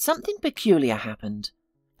 something peculiar happened.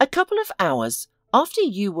 A couple of hours after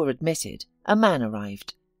you were admitted, a man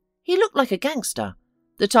arrived. He looked like a gangster,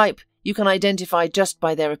 the type you can identify just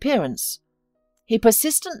by their appearance. He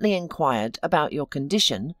persistently inquired about your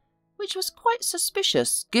condition, which was quite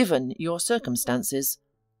suspicious given your circumstances.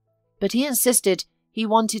 But he insisted he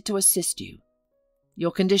wanted to assist you.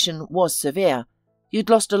 Your condition was severe. You'd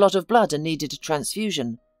lost a lot of blood and needed a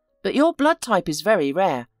transfusion, but your blood type is very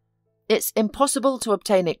rare. It's impossible to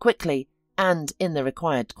obtain it quickly and in the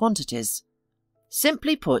required quantities.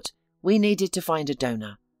 Simply put, we needed to find a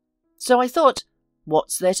donor. So I thought,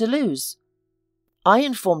 what's there to lose? I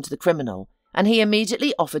informed the criminal, and he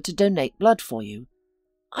immediately offered to donate blood for you.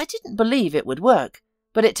 I didn't believe it would work,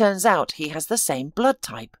 but it turns out he has the same blood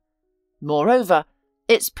type. Moreover,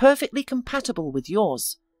 it's perfectly compatible with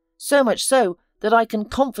yours, so much so that I can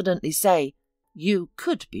confidently say you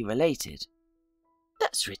could be related."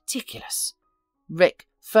 "That's ridiculous," Rick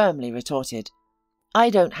firmly retorted. "I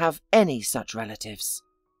don't have any such relatives."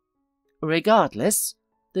 "Regardless,"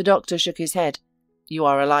 the doctor shook his head, "you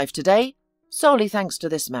are alive today, solely thanks to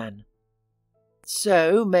this man."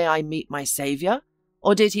 "So, may I meet my saviour,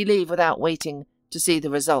 or did he leave without waiting to see the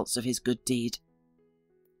results of his good deed?"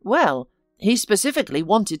 "Well, he specifically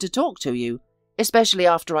wanted to talk to you, especially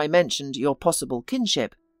after I mentioned your possible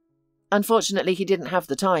kinship. Unfortunately, he didn't have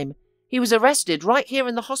the time. He was arrested right here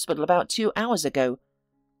in the hospital about 2 hours ago.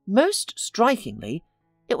 Most strikingly,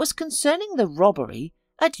 it was concerning the robbery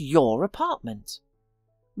at your apartment."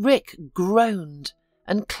 Rick groaned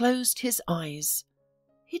and closed his eyes.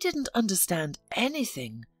 He didn't understand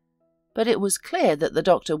anything, but it was clear that the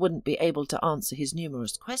doctor wouldn't be able to answer his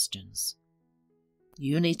numerous questions.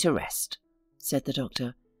 "You need to rest," said the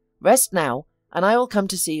doctor. "Rest now, and I will come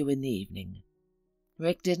to see you in the evening."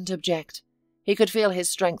 Rick didn't object. He could feel his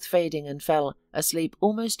strength fading and fell asleep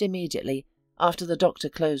almost immediately after the doctor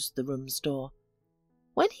closed the room's door.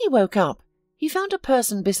 When he woke up, he found a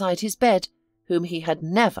person beside his bed whom he had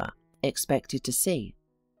never expected to see.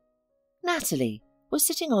 Natalie was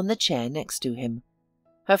sitting on the chair next to him.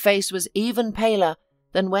 Her face was even paler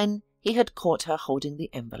than when he had caught her holding the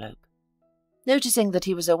envelope. Noticing that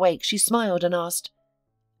he was awake, she smiled and asked,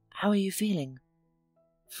 "How are you feeling?"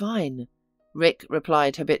 "Fine," Rick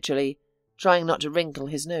replied habitually, trying not to wrinkle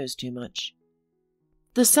his nose too much.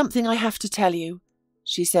 "There's something I have to tell you,"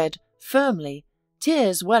 she said firmly,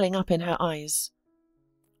 tears welling up in her eyes.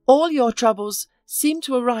 "All your troubles seem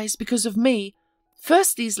to arise because of me.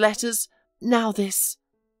 First these letters, now this."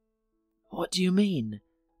 "What do you mean?"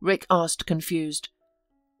 Rick asked, confused.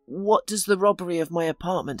 "What does the robbery of my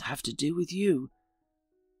apartment have to do with you?"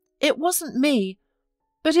 "It wasn't me,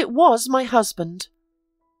 but it was my husband."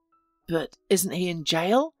 "But isn't he in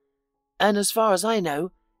jail? And as far as I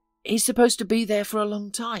know, he's supposed to be there for a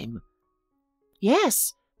long time."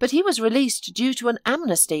 "Yes, but he was released due to an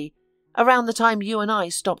amnesty around the time you and I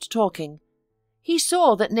stopped talking. He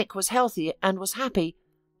saw that Nick was healthy and was happy,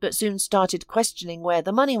 but soon started questioning where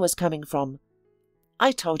the money was coming from.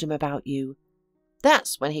 I told him about you.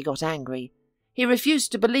 That's when he got angry. He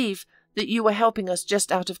refused to believe that you were helping us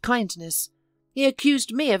just out of kindness. He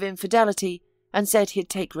accused me of infidelity and said he'd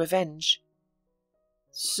take revenge."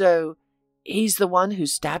 "So, he's the one who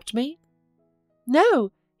stabbed me?"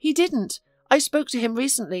 "No, he didn't. I spoke to him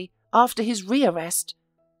recently, after his rearrest.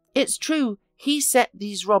 It's true, he set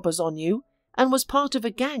these robbers on you and was part of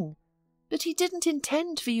a gang, but he didn't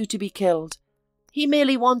intend for you to be killed. He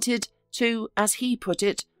merely wanted to, as he put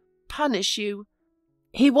it, punish you.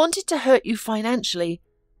 He wanted to hurt you financially,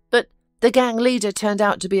 but the gang leader turned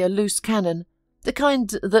out to be a loose cannon, the kind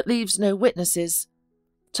that leaves no witnesses.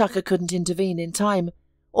 Tucker couldn't intervene in time.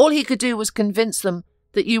 All he could do was convince them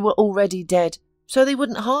that you were already dead, so they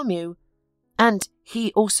wouldn't harm you. And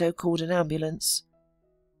he also called an ambulance."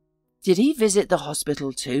 "Did he visit the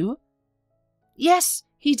hospital too?" "Yes,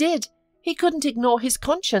 he did. He couldn't ignore his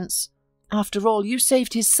conscience. After all, you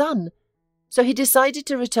saved his son. So he decided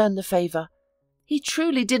to return the favour. He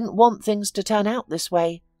truly didn't want things to turn out this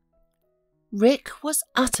way." Rick was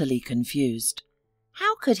utterly confused.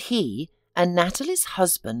 How could he and Natalie's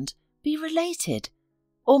husband be related?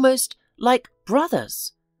 Almost like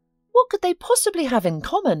brothers. What could they possibly have in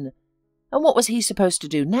common? And what was he supposed to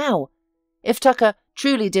do now? If Tucker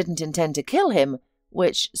truly didn't intend to kill him,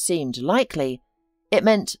 which seemed likely, it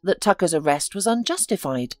meant that Tucker's arrest was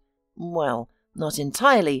unjustified. Well, not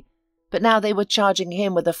entirely, but now they were charging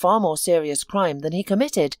him with a far more serious crime than he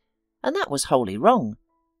committed, and that was wholly wrong.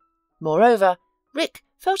 Moreover, Rick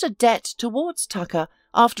felt a debt towards Tucker.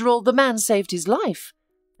 After all, the man saved his life,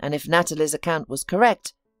 and if Natalie's account was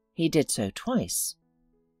correct, he did so twice.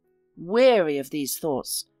 Weary of these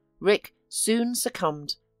thoughts, Rick soon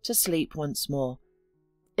succumbed to sleep once more.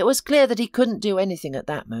 It was clear that he couldn't do anything at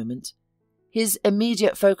that moment. His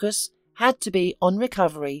immediate focus had to be on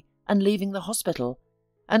recovery and leaving the hospital,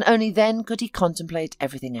 and only then could he contemplate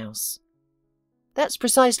everything else. That's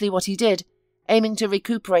precisely what he did, aiming to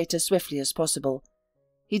recuperate as swiftly as possible.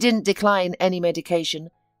 He didn't decline any medication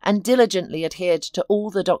and diligently adhered to all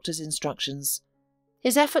the doctor's instructions.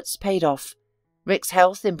 His efforts paid off. Rick's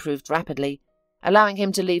health improved rapidly, allowing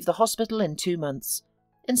him to leave the hospital in 2 months,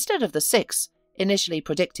 instead of the 6 initially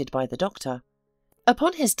predicted by the doctor.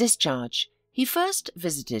 Upon his discharge, he first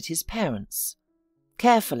visited his parents.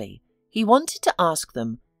 Carefully, he wanted to ask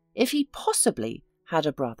them if he possibly had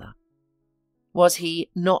a brother. Was he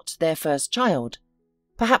not their first child?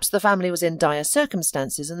 Perhaps the family was in dire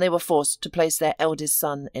circumstances and they were forced to place their eldest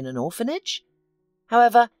son in an orphanage?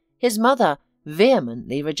 However, his mother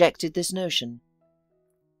vehemently rejected this notion.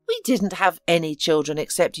 "We didn't have any children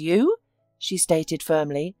except you," she stated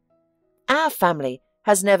firmly. "Our family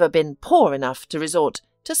has never been poor enough to resort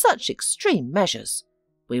to such extreme measures.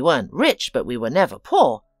 We weren't rich, but we were never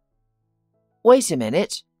poor." "Wait a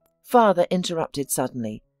minute," Father interrupted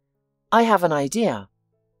suddenly. "I have an idea."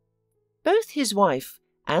 Both his wife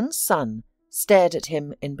and son stared at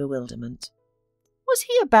him in bewilderment. Was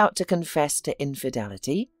he about to confess to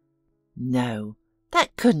infidelity? No,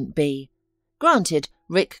 that couldn't be. Granted,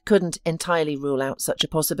 Rick couldn't entirely rule out such a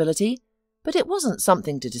possibility, but it wasn't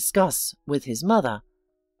something to discuss with his mother.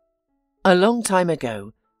 "A long time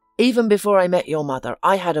ago, even before I met your mother,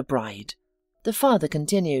 I had a bride," the father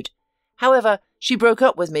continued. "However, she broke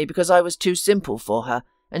up with me because I was too simple for her,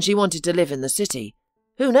 and she wanted to live in the city.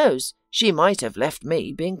 Who knows, she might have left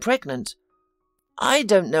me being pregnant. I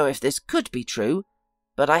don't know if this could be true,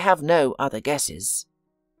 but I have no other guesses."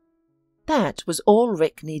 That was all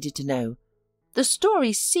Rick needed to know. The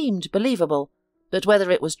story seemed believable, but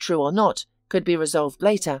whether it was true or not could be resolved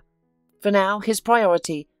later. For now, his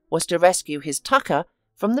priority was to rescue his Tucker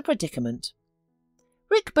from the predicament.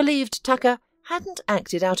 Rick believed Tucker hadn't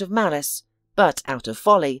acted out of malice, but out of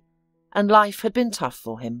folly, and life had been tough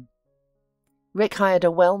for him. Rick hired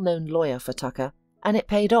a well-known lawyer for Tucker, and it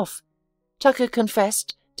paid off. Tucker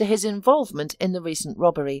confessed to his involvement in the recent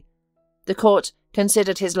robbery. The court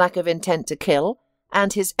considered his lack of intent to kill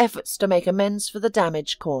and his efforts to make amends for the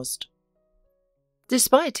damage caused.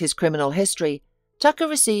 Despite his criminal history, Tucker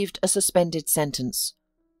received a suspended sentence,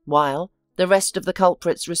 while the rest of the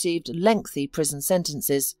culprits received lengthy prison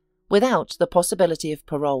sentences without the possibility of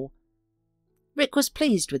parole. Rick was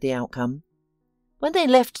pleased with the outcome. When they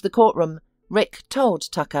left the courtroom, Rick told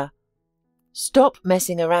Tucker, "Stop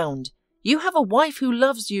messing around. You have a wife who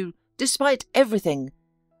loves you despite everything,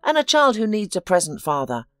 and a child who needs a present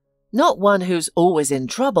father, not one who's always in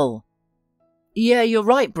trouble." "Yeah, you're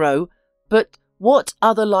right, bro, but what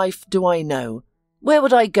other life do I know? Where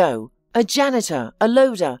would I go? A janitor, a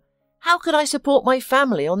loader? How could I support my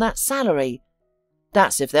family on that salary?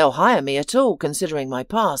 That's if they'll hire me at all, considering my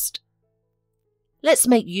past. Let's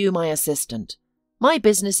make you my assistant. My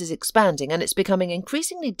business is expanding and it's becoming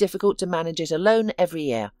increasingly difficult to manage it alone every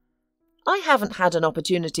year. I haven't had an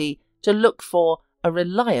opportunity to look for a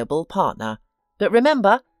reliable partner. But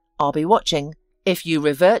remember, I'll be watching. If you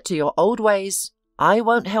revert to your old ways, I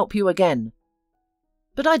won't help you again.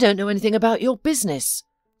 But I don't know anything about your business,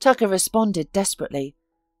 Tucker responded desperately.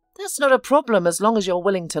 That's not a problem as long as you're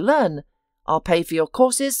willing to learn. I'll pay for your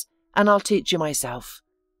courses and I'll teach you myself.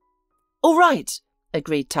 All right,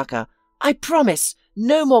 agreed Tucker. I promise,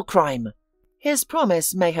 no more crime. His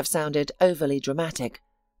promise may have sounded overly dramatic,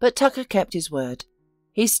 but Tucker kept his word.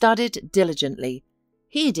 He studied diligently,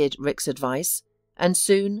 heeded Rick's advice, and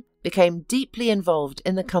soon became deeply involved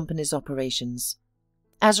in the company's operations.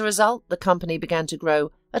 As a result, the company began to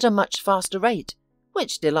grow at a much faster rate,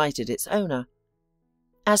 which delighted its owner.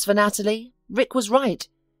 As for Natalie, Rick was right.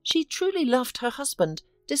 She truly loved her husband,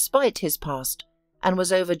 despite his past, and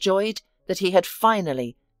was overjoyed that he had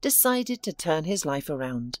finally decided to turn his life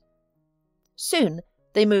around. Soon,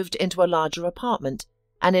 they moved into a larger apartment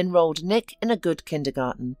and enrolled Nick in a good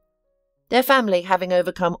kindergarten. Their family, having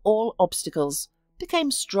overcome all obstacles,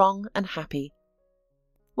 became strong and happy.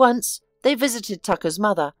 Once, they visited Tucker's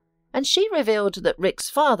mother, and she revealed that Rick's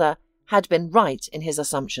father had been right in his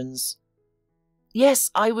assumptions.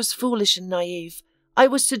 Yes, I was foolish and naive. I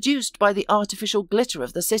was seduced by the artificial glitter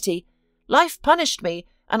of the city. Life punished me,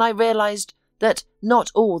 and I realized that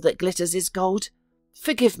not all that glitters is gold.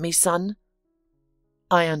 Forgive me, son.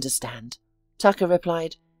 I understand, Tucker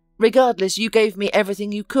replied. Regardless, you gave me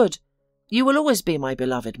everything you could. You will always be my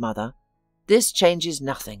beloved mother. This changes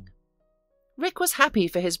nothing. Rick was happy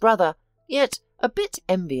for his brother, yet a bit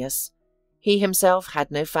envious. He himself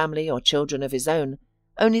had no family or children of his own,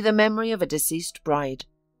 only the memory of a deceased bride.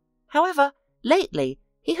 However, lately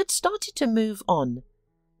he had started to move on.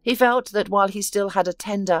 He felt that while he still had a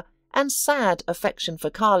tender and sad affection for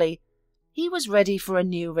Carly, he was ready for a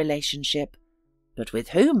new relationship. But with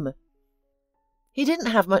whom? He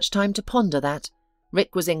didn't have much time to ponder that.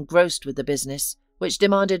 Rick was engrossed with the business, which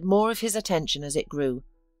demanded more of his attention as it grew.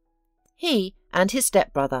 He and his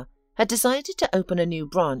stepbrother had decided to open a new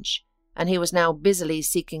branch, and he was now busily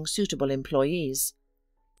seeking suitable employees.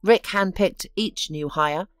 Rick handpicked each new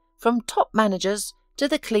hire, from top managers to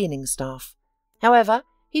the cleaning staff. However,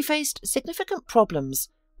 he faced significant problems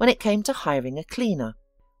when it came to hiring a cleaner.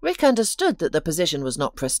 Rick understood that the position was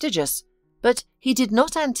not prestigious, but he did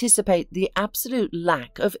not anticipate the absolute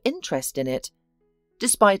lack of interest in it.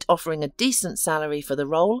 Despite offering a decent salary for the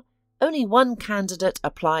role, only one candidate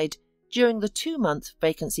applied during the 2-month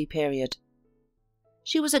vacancy period.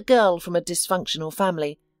 She was a girl from a dysfunctional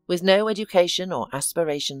family with no education or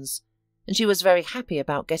aspirations, and she was very happy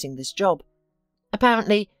about getting this job.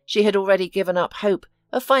 Apparently, she had already given up hope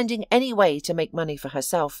of finding any way to make money for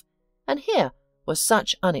herself, and here was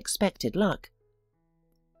such unexpected luck.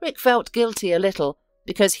 Rick felt guilty a little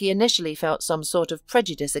because he initially felt some sort of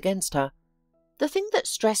prejudice against her. The thing that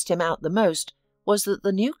stressed him out the most was that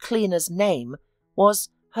the new cleaner's name was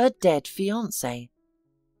her dead fiancé.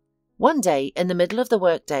 One day, in the middle of the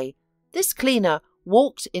workday, this cleaner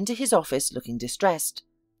walked into his office looking distressed.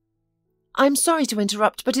 "I'm sorry to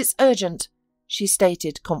interrupt, but it's urgent," she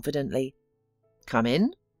stated confidently. "Come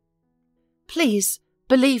in." "Please,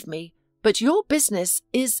 believe me, but your business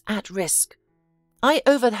is at risk. I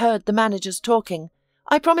overheard the managers talking.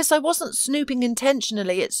 I promise I wasn't snooping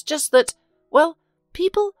intentionally, it's just that, well,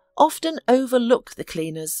 people often overlook the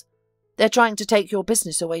cleaners. They're trying to take your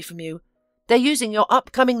business away from you. They're using your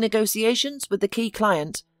upcoming negotiations with the key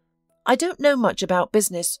client. I don't know much about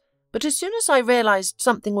business, but as soon as I realized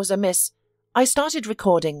something was amiss, I started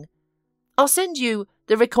recording. I'll send you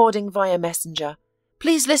the recording via Messenger.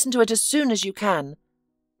 Please listen to it as soon as you can."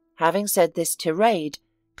 Having said this tirade,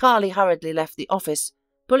 Carly hurriedly left the office,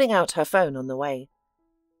 pulling out her phone on the way.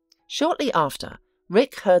 Shortly after,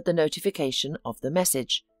 Rick heard the notification of the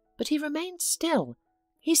message, but he remained still.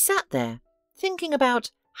 He sat there, thinking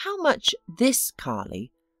about how much this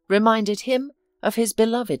Carly reminded him of his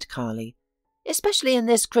beloved Carly, especially in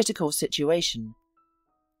this critical situation.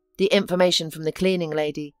 The information from the cleaning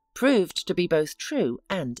lady proved to be both true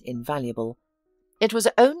and invaluable. It was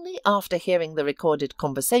only after hearing the recorded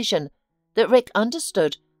conversation that Rick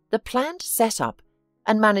understood the planned setup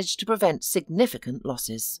and managed to prevent significant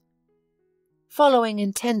losses. Following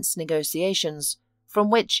intense negotiations, from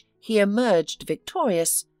which he emerged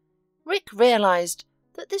victorious, Rick realized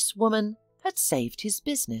that this woman had saved his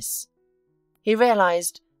business. He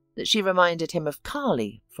realized that she reminded him of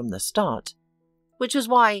Carly from the start, which was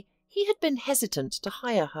why he had been hesitant to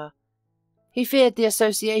hire her. He feared the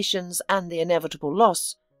associations and the inevitable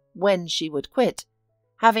loss when she would quit,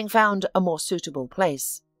 having found a more suitable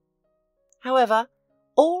place. However,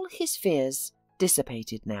 all his fears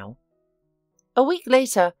dissipated now. A week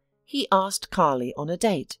later, he asked Carly on a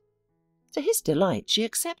date. To his delight, she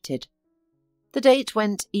accepted. The date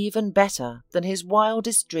went even better than his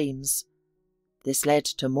wildest dreams. This led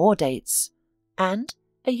to more dates, and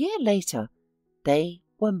a year later, they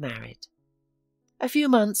were married. A few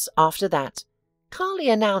months after that, Carly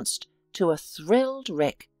announced to a thrilled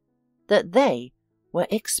Rick that they were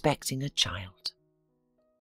expecting a child.